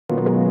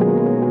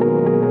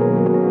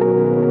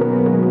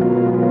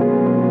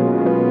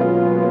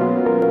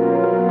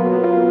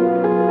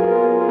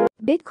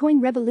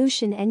Bitcoin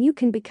Revolution and you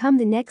can become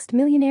the next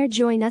millionaire.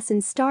 Join us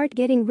and start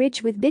getting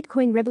rich with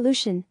Bitcoin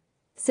Revolution.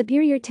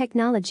 Superior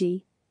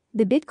technology.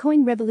 The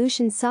Bitcoin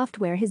Revolution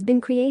software has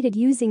been created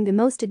using the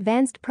most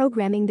advanced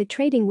programming the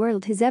trading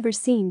world has ever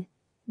seen.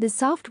 The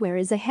software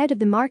is ahead of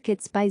the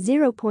markets by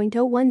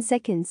 0.01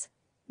 seconds.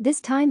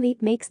 This time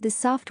leap makes this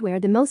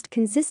software the most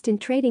consistent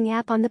trading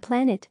app on the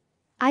planet.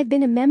 I've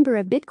been a member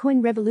of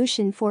Bitcoin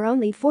Revolution for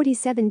only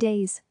 47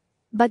 days.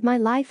 But my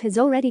life has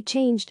already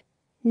changed.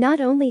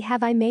 Not only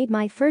have I made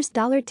my first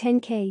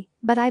 $10K,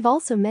 but I've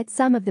also met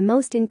some of the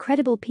most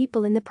incredible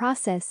people in the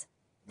process.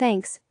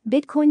 Thanks,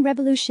 Bitcoin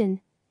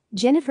Revolution.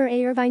 Jennifer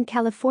A. Irvine,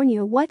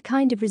 California. What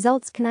kind of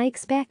results can I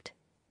expect?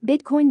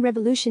 Bitcoin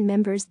Revolution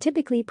members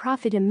typically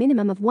profit a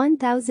minimum of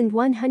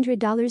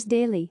 $1,100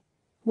 daily.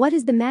 What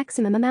is the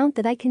maximum amount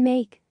that I can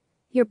make?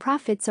 Your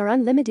profits are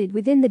unlimited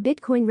within the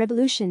Bitcoin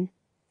Revolution.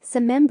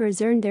 Some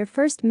members earned their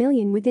first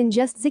million within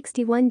just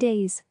 61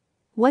 days.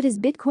 What is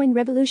Bitcoin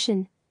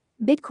Revolution?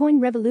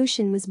 Bitcoin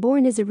Revolution was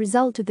born as a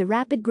result of the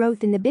rapid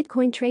growth in the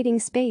Bitcoin trading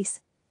space.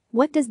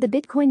 What does the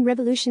Bitcoin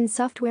Revolution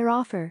software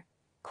offer?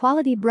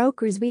 Quality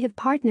brokers. We have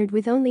partnered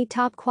with only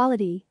top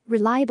quality,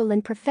 reliable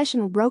and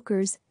professional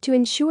brokers to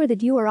ensure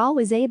that you are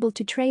always able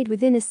to trade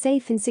within a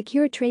safe and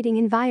secure trading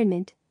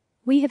environment.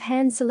 We have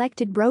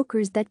hand-selected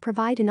brokers that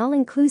provide an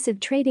all-inclusive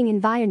trading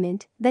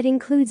environment that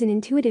includes an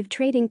intuitive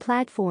trading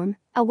platform,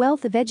 a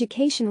wealth of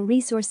educational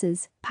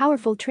resources,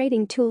 powerful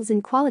trading tools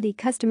and quality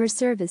customer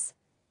service.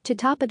 To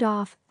top it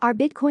off, our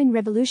Bitcoin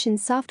Revolution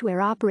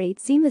software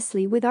operates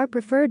seamlessly with our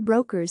preferred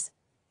brokers.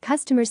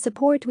 Customer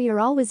support. We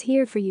are always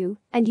here for you,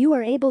 and you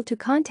are able to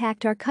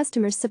contact our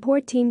customer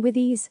support team with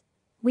ease.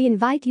 We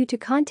invite you to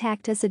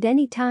contact us at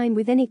any time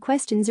with any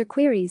questions or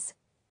queries.